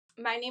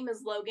My name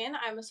is Logan.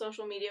 I'm a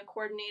social media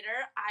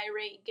coordinator. I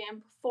rate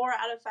GIMP 4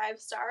 out of 5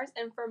 stars,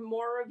 and for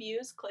more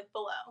reviews, click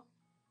below.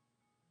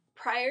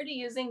 Prior to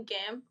using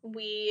GIMP,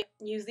 we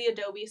used the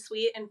Adobe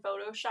Suite and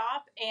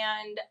Photoshop,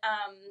 and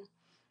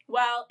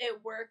while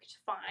it worked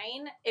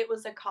fine, it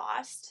was a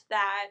cost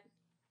that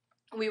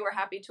we were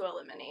happy to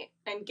eliminate,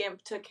 and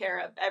GIMP took care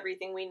of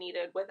everything we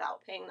needed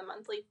without paying the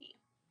monthly fee.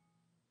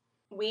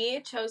 We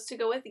chose to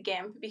go with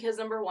GIMP because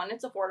number one,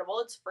 it's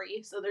affordable, it's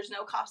free, so there's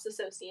no cost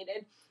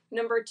associated.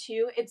 Number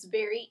two, it's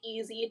very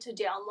easy to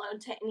download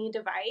to any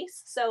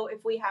device. So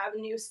if we have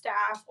new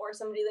staff or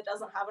somebody that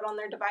doesn't have it on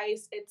their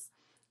device, it's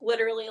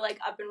literally like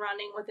up and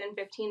running within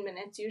 15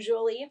 minutes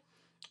usually.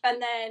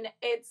 And then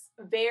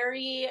there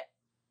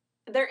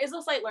is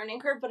a slight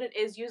learning curve, but it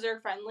is user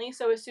friendly.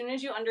 So as soon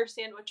as you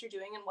understand what you're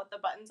doing and what the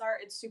buttons are,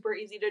 it's super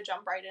easy to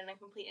jump right in and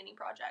complete any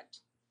project.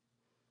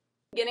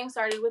 Getting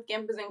started with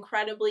GIMP is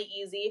incredibly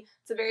easy.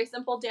 It's a very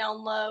simple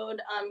download.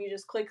 You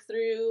just click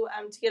through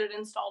to get it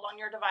installed on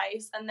your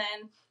device, and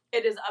then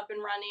it is up and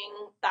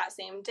running that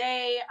same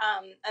day.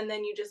 And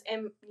then you just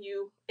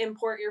you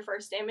import your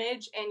first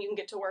image, and you can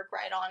get to work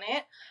right on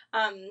it.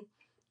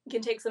 It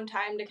can take some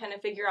time to kind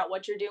of figure out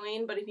what you're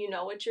doing, but if you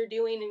know what you're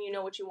doing and you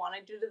know what you want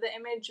to do to the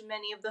image,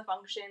 many of the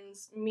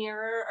functions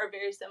mirror or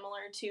very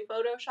similar to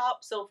Photoshop.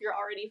 So if you're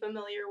already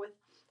familiar with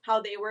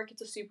how they work,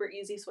 it's a super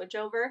easy switch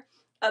over.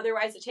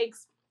 Otherwise, it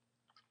takes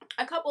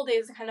a couple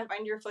days to kind of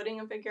find your footing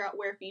and figure out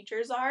where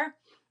features are,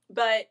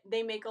 but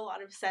they make a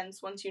lot of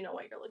sense once you know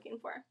what you're looking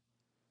for.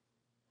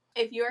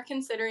 If you are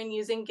considering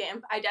using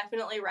GIMP, I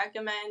definitely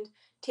recommend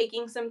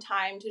taking some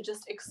time to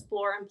just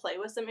explore and play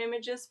with some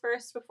images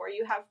first before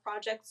you have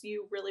projects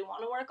you really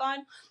want to work on,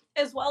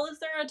 as well as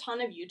there are a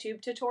ton of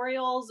YouTube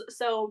tutorials,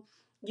 so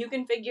you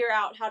can figure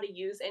out how to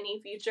use any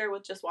feature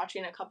with just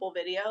watching a couple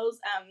videos,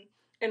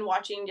 and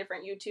watching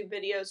different YouTube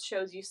videos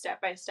shows you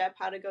step by step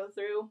how to go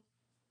through.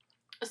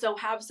 So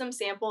have some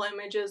sample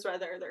images,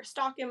 whether they're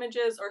stock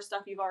images or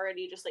stuff you've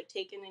already just like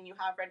taken and you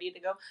have ready to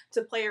go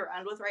to play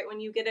around with right when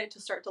you get it to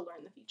start to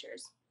learn the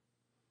features.